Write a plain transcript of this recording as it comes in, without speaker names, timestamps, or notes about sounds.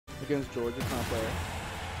against Georgia. Kind of player.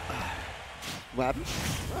 What happened?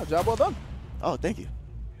 Oh, job well done. Oh, thank you.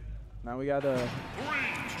 Now we got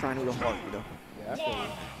Just trying real hard, you know. Yeah, I feel you.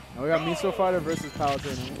 Now we got Miso Fighter versus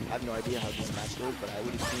Palutena. I have no idea how this match goes, but I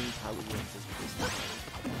would assume Palutena wins this match.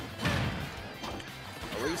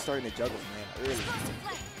 Already starting to juggle, man, early.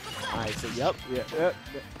 Alright, so yep. Yeah.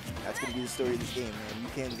 That's going to be the story of this game, man. You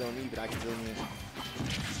can't zone me, but I can zone you.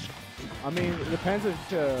 I mean, it depends if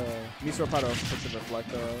Miso Fighter puts the reflect.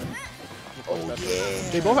 Oh,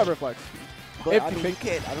 yeah. They both have reflects. But If I you mean, pick- you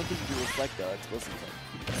can't. I don't think you can reflect the explosive type.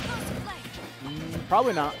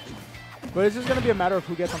 Probably not. But it's just going to be a matter of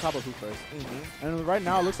who gets on top of who first. And right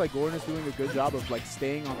now, it looks like Gordon is doing a good job of like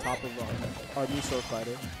staying on top of our Miso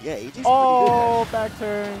Fighter. Yeah, AJ's pretty Oh, back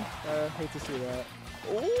turn. Hate to see that.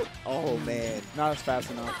 good. Oh, man. Not as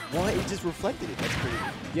fast enough. What? It just reflected it. That's crazy.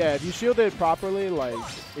 Yeah, if you shield it properly, like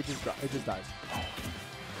it just dies.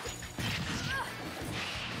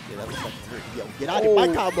 Yeah, that reflected hurt. Yo, get out of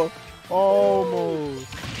my combo. Almost.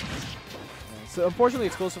 So unfortunately,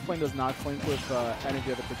 Explosive Flame does not clink with any of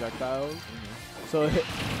the other projectiles. So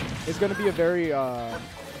it's going to be a very... he's going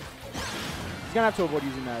to have to avoid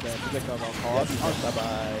using that projectile at all costs.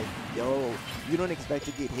 Bye-bye. Yo, you don't expect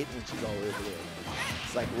to get hit when she's all over there.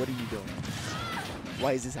 It's like, what are you doing?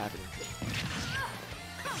 Why is this happening?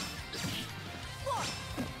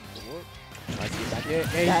 Let's get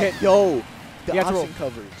back. Yo, the option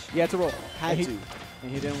coverage. He had to roll. Had to.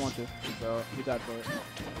 And he didn't want to, so he died for it.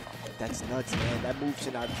 That's nuts, man. That move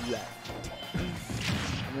should not do that. I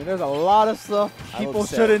mean, there's a lot of stuff people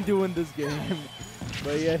shouldn't do in this game.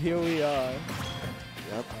 But yet, here we are.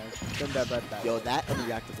 Yep. Send that back. Yo, that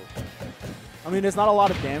unreactable. I mean, it's not a lot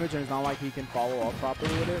of damage, and it's not like he can follow up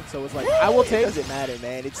properly with it. So it's like, I will take. It doesn't matter,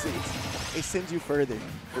 man. It sends you further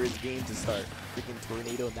for his game to start. Freaking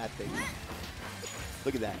tornado and that thing.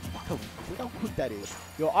 Look at that. Look how quick that is.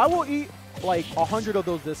 Yo, I will eat like 100 of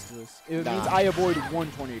those distances. It means I avoid one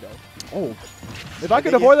tornado. Oh. If I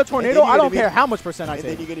could avoid the tornado, I don't care how much percent I take.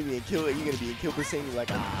 And then you're gonna be in kill. You're gonna be in kill percent. You're like,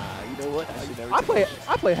 you know what? I should never. I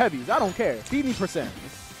play heavies. I don't care. Feed me percent.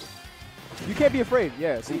 You can't be afraid.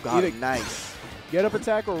 Yeah. So either nice. Get up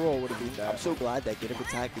attack or roll would have beat that. I'm so glad that get up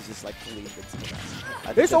attack is just like fully invincible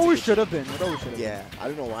now. This always should have been. It always should have been. Yeah. I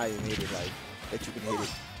don't know why they made it like that. You can hit it.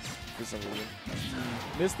 For some reason.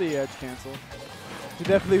 Missed the edge cancel. He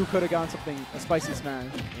definitely could have gotten something, a spicy smash.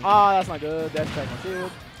 That's not good. Dash attack on shield.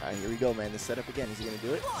 Alright, here we go, man. The setup again. Is he going to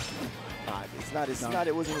do it? It's not.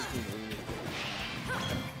 It wasn't his team.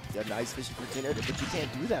 Yeah, nice fishing for Tinner, but you can't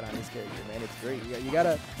do that on this character, man. It's great. Yeah, you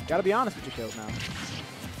gotta be honest with your kills now. You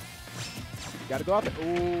gotta go out there.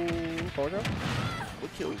 Ooh, forward throw?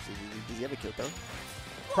 What kills? Does he have a kill throw?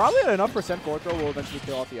 Probably at enough percent forward throw will eventually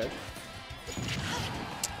kill off the edge.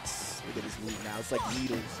 Look at this move now. It's like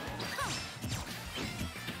needles.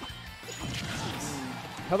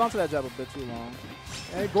 Held on to that jab a bit too long.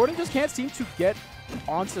 And Gordon just can't seem to get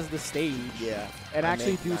onto the stage. Yeah. And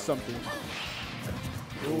actually do something.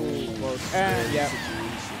 Ooh, close. And yeah.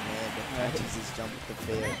 Situation, man. The matches is jump with the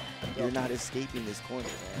fair. You're not escaping this corner,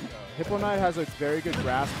 man. Hippo Knight has a very good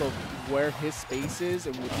grasp of where his space is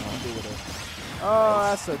and what he can do with it. Oh,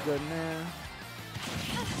 that's a good man.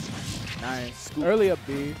 Nice. Scoop. Early up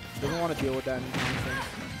B. Doesn't want to deal with that nonsense.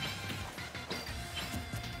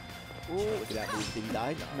 Ooh, look at that move. Did he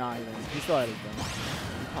die? No. Nah, he didn't. He still had his gun.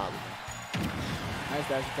 Probably. Nice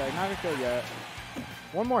dash attack. Not gonna kill yet.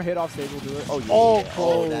 One more hit off stage will do it. Oh, yeah. Oh, yeah.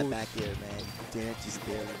 close. Oh, that back there, man. Damn, just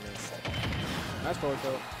barely missed. Nice forward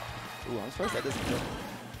throw. Ooh, I'm surprised that doesn't kill.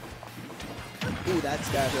 Ooh, that's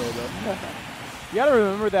that kill, though. You gotta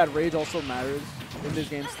remember that rage also matters in this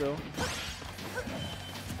game still.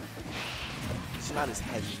 It's not as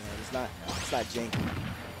heavy, man. It's not janky.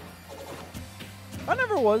 I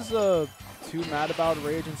never was too mad about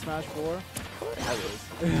rage in Smash 4. I was.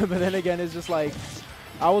 But then again, it's just like,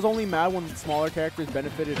 I was only mad when smaller characters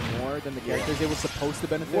benefited more than the characters they were supposed to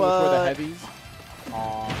benefit, which were the heavies.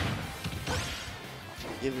 Aww.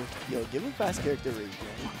 Give him fast character rage,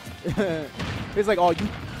 man. It's like,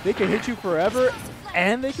 they can hit you forever,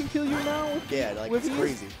 and they can kill you now? Yeah, like, with it's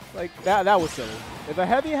crazy. Like, that was silly. If a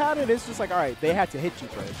heavy had it, it's just like, alright, they had to hit you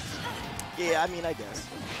first. Yeah, I mean, I guess.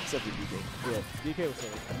 Except for DK. Yeah, DK was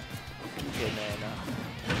silly. DK, man.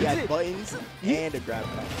 He had buttons and a grab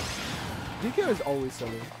pack. DK is always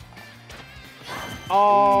silly.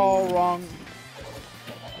 Oh, wrong.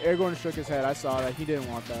 Air Gordon shook his head. I saw that. He didn't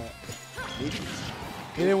want that. He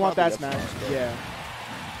didn't want that smash. Yeah.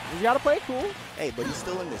 He's got to play cool. Hey, but he's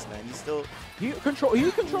still in this, man. He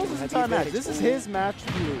controls this entire match. This is his match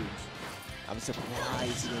to lose. I'm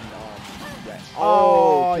surprised he didn't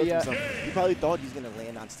Oh, yeah. He probably thought he was going to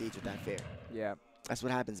land on stage with that fair. Yeah. That's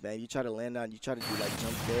what happens, man. You try to land on, you try to do like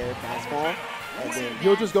jump there, fastball, and then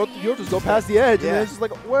He'll just go past the edge, and Yeah. then it's just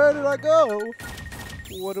like, where did I go?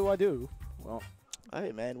 What do I do? Well, all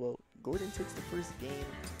right, man. Well, Gordon takes the first game.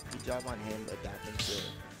 Good job on him adapting to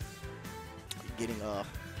getting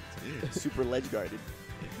super ledge guarded.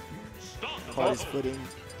 Caught his footing.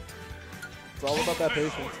 it's all about that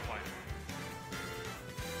patience.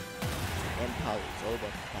 And power. It's all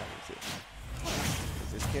about the power.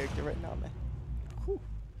 Is this character right now, man?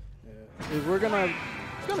 Yeah.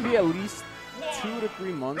 It's gonna be at least 2 to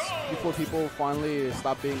 3 months before people finally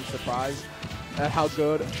stop being surprised at how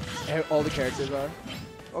good all the characters are.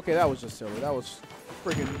 Okay, that was just silly. That was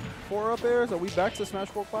freaking 4 up airs. Are we back to Smash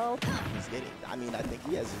 4 Cloud? He's getting. I mean, I think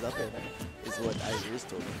he has his up there, man. Is what Iris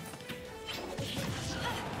told me.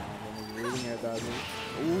 Reading air dodging.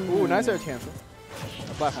 Ooh, nice air cancel.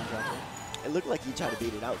 A platform cancel. It looked like he tried to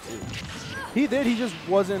beat it out too. He did. He just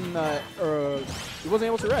wasn't. He wasn't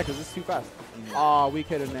able to react because it's too fast. Aw, weak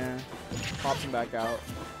hit in there. Pops him back out.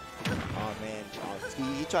 Oh man,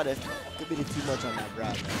 he tried to get a bit too much on that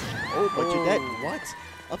grab, man. Oh, but you're dead. What?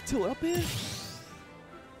 Up to up in?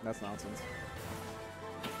 That's nonsense.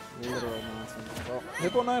 Literal nonsense. Well,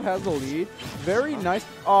 Hippo Knight has the lead. Very nice.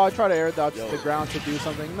 Oh, I try to air dodge the ground to do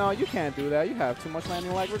something. No, you can't do that. You have too much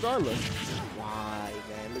landing lag regardless. Why,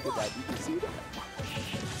 man? Look at that. You can see that.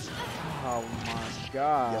 Oh my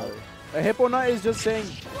god. Yo. A Hippo Knight is just saying,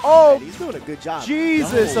 oh, Man, he's doing a good job.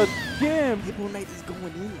 Jesus, Yo. again. Hippo Knight is going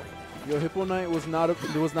in right now. Yo, Hippo Knight was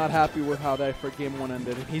not happy with how that for game 1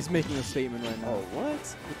 ended. He's making a statement right now. Oh,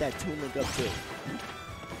 what? With that 2 link up too.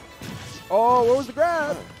 Oh, what was the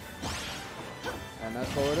grab? And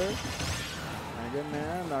that's forwarder. And good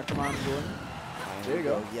man. Now come on, Jordan. There you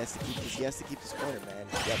go. He has to keep this corner, man.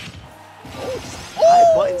 Yep. Oh,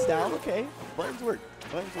 right, buttons down. Okay. Buttons work.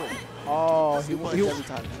 Buttons work. Oh, he won every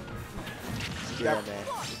time. Yeah, man.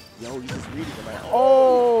 Yo, he's just reading him right now.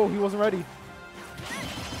 Oh, he wasn't ready.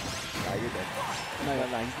 Nah, you're dead. No,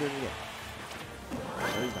 he's doing it. No,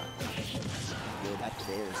 he's not. Yo, that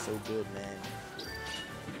there is so good, man.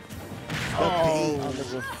 Oh, on the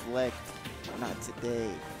reflect. Not today.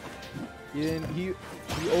 He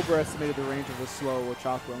overestimated the range of the slow with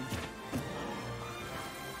Chakram.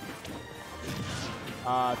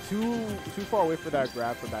 Too far away for that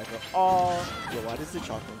grab for back up. Oh, Yo, why does the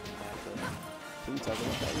Chakram come back up? Can we talk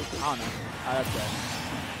about that real quick? I don't know. That's good.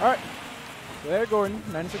 All right. So there, Gordon,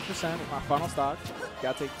 96%. My final stock.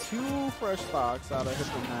 Got to take 2 fresh stocks out of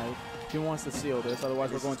Hippo Knight. He wants to seal this,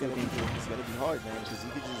 otherwise we're going to the game 2. It's gonna be hard, man, because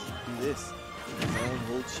you could just do this. Zone,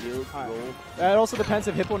 hold shield, roll. That also depends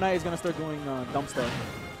if Hippo Knight is going to start doing dumb stuff.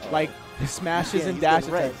 Like smashes and dash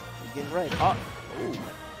attacks. He's getting red. Oh,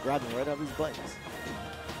 Grabbing right out of his buttons.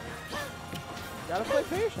 gotta play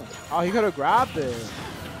patient. Oh, he could have grabbed it.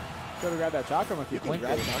 Could have grabbed that Chakram if he clinked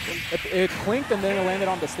it. It clinked and then it landed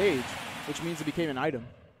on the stage, which means it became an item.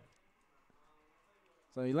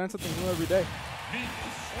 So you learn something new every day.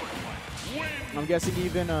 I'm guessing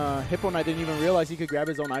even Hippo Knight didn't even realize he could grab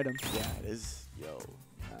his own item. Yeah, it is. Yo,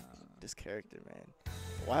 this character, man.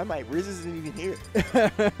 Why am I? Riz isn't even here.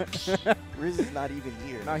 Riz is not even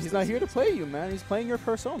here. No, he's not here to play you, man. He's playing your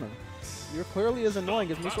persona. You're clearly as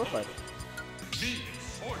annoying as me, Sword Fighter. This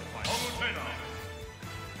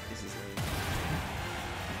is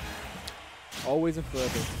Always and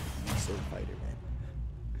forever. Sword Fighter, man.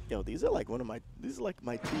 Yo, these are like these are like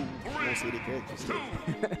my 2 most hated characters too.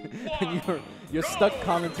 And you're stuck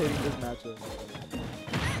commentating this matchup.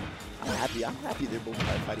 I'm happy they're both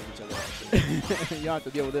fighting each other. Actually. You don't have to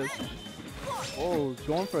deal with this. Oh,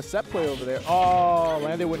 going for a set play over there. Oh,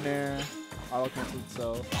 landed with Nair. Auto canceled,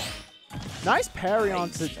 so. Nice parry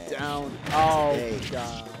onto down. Oh,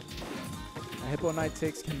 God. And Hippo Knight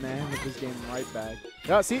takes command of this game right back.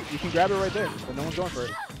 Yeah, see, you can grab it right there, but no one's going for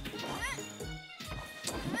it.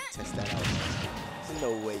 Test that out. There's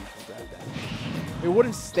no way you can grab that. It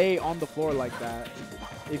wouldn't stay on the floor like that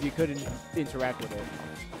if you couldn't interact with it.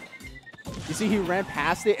 You see, he ran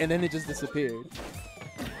past it, and then it just disappeared.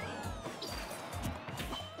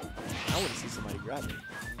 I want to see somebody grab it.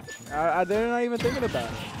 They're not even thinking about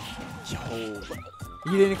it. Yo.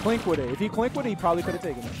 He didn't clink with it. If he clinked with it, he probably could have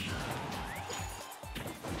taken it.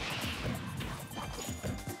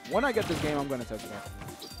 When I get this game, I'm going to touch that.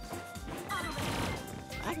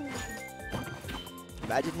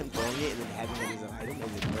 Imagine him throwing it and then having it as an item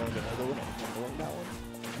and then throwing another one and then throwing that one.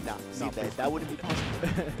 Nah, see, that wouldn't be possible.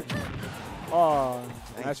 Oh,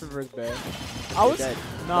 nice reverse bad. I was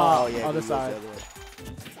other side.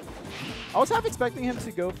 I was half expecting him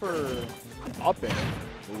to go for up air.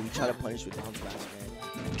 Well, we try to punish with down smash, man.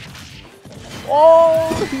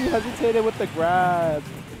 Oh, he hesitated with the grab.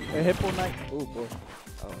 A Hippo Knight. Oh boy.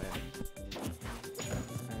 Oh man.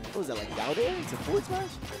 What was that, like down air? It's a forward smash?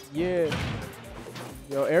 Yeah.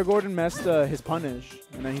 Yo, Air Gordon messed his punish,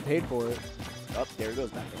 and then he paid for it. Oh, there it goes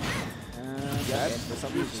back there. And Yeah, and for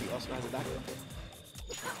some reason she also has a back air.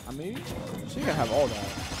 I mean, she can have all that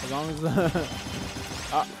as long as the.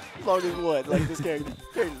 As long as what? Like this character's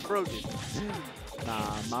broken.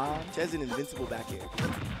 Nah, man. She has an invincible back air.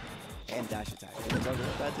 And dash attack. Can you talk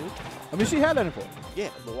about that too? I mean, she had that in 4. Yeah,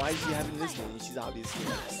 but why is she having this one when she's obviously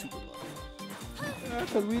like super low? Yeah,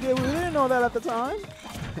 because we didn't know that at the time.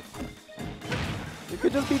 It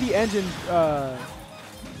could just be the engine.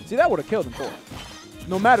 See, that would have killed him 4.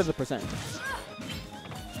 No matter the percentage.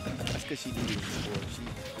 That's because she needed it before. She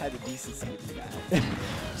had the decency to do that.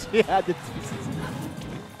 She had the decency.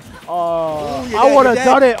 Oh, Ooh, I would have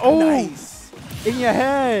done it. Oh, nice. In your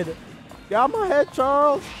head. Get out my head,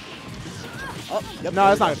 Charles. Oh, yep, No,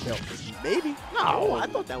 that's not going to kill. Maybe. No. Oh, I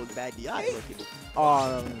thought that was bad DI.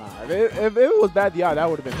 Oh, nah. If it was bad DI, that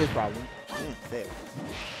would have been his problem. There.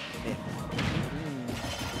 Yeah.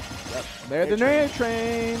 Yep. There's the air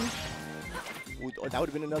train. Ooh, that would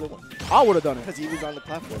have been another one. I would have done it. Because he was on the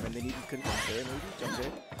platform and then he couldn't jump there and then he jumped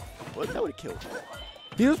there. Well, that would have killed.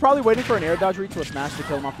 He was probably waiting for an air dodge read to a smash to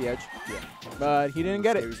kill him off the edge. Yeah. But he didn't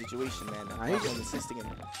get it. Scary situation, man. Nah, he good. Assisting him.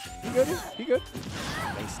 He good. He good.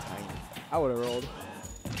 Nice timing. I would have rolled.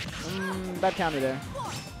 Bad counter there.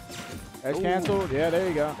 Edge canceled. Yeah, there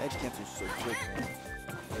you go. Edge cancel is so quick, man.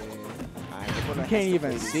 You can't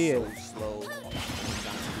even see it. So slow.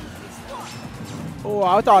 Oh,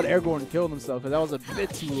 I thought Air Gordon killed himself because that was a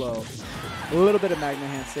bit too low. A little bit of Magna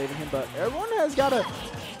Hand saving him, but Air Gordon has got a...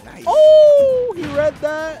 Nice. Oh, he read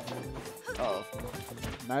that. Uh-oh.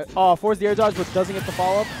 Nice. Oh, forced the air dodge, but doesn't get the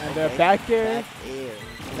follow-up. And the back air.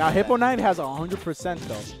 Now, Hippo Knight has 100%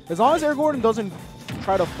 though. As long as Air Gordon doesn't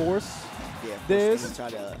try to force this. Try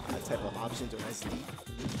to type of options or SD.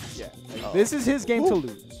 Yeah. Like, this is his game to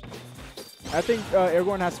lose. I think Air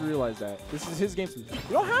Gordon has to realize that. This is his game to lose.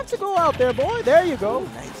 You don't have to go out there, boy. There you go.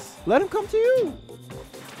 Nice. Let him come to you.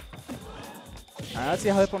 All right, let's see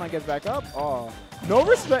how Hippo Knight gets back up. Oh. No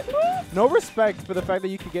respect. No respect for the fact that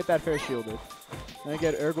you could get that fair shielded. And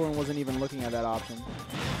again, Air Gordon wasn't even looking at that option.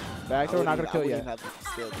 Back throw, not going to kill yet. Not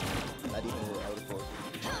even out of force.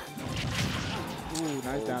 Ooh,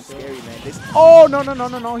 nice down throw. Scary, man. This Oh,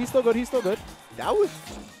 no. He's still good. He's still good. that was...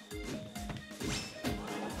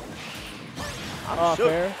 Oh,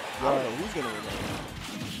 fair. I don't know who's going to win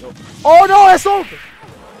that. Oh, no, that's over.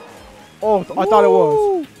 Oh, I thought it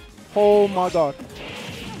was. Oh, my God.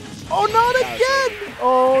 Oh, not again.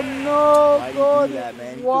 Oh, no. Why God. do that,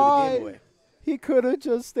 man? Why? He could have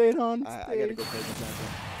just stayed on stage. I got to go play the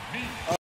champion.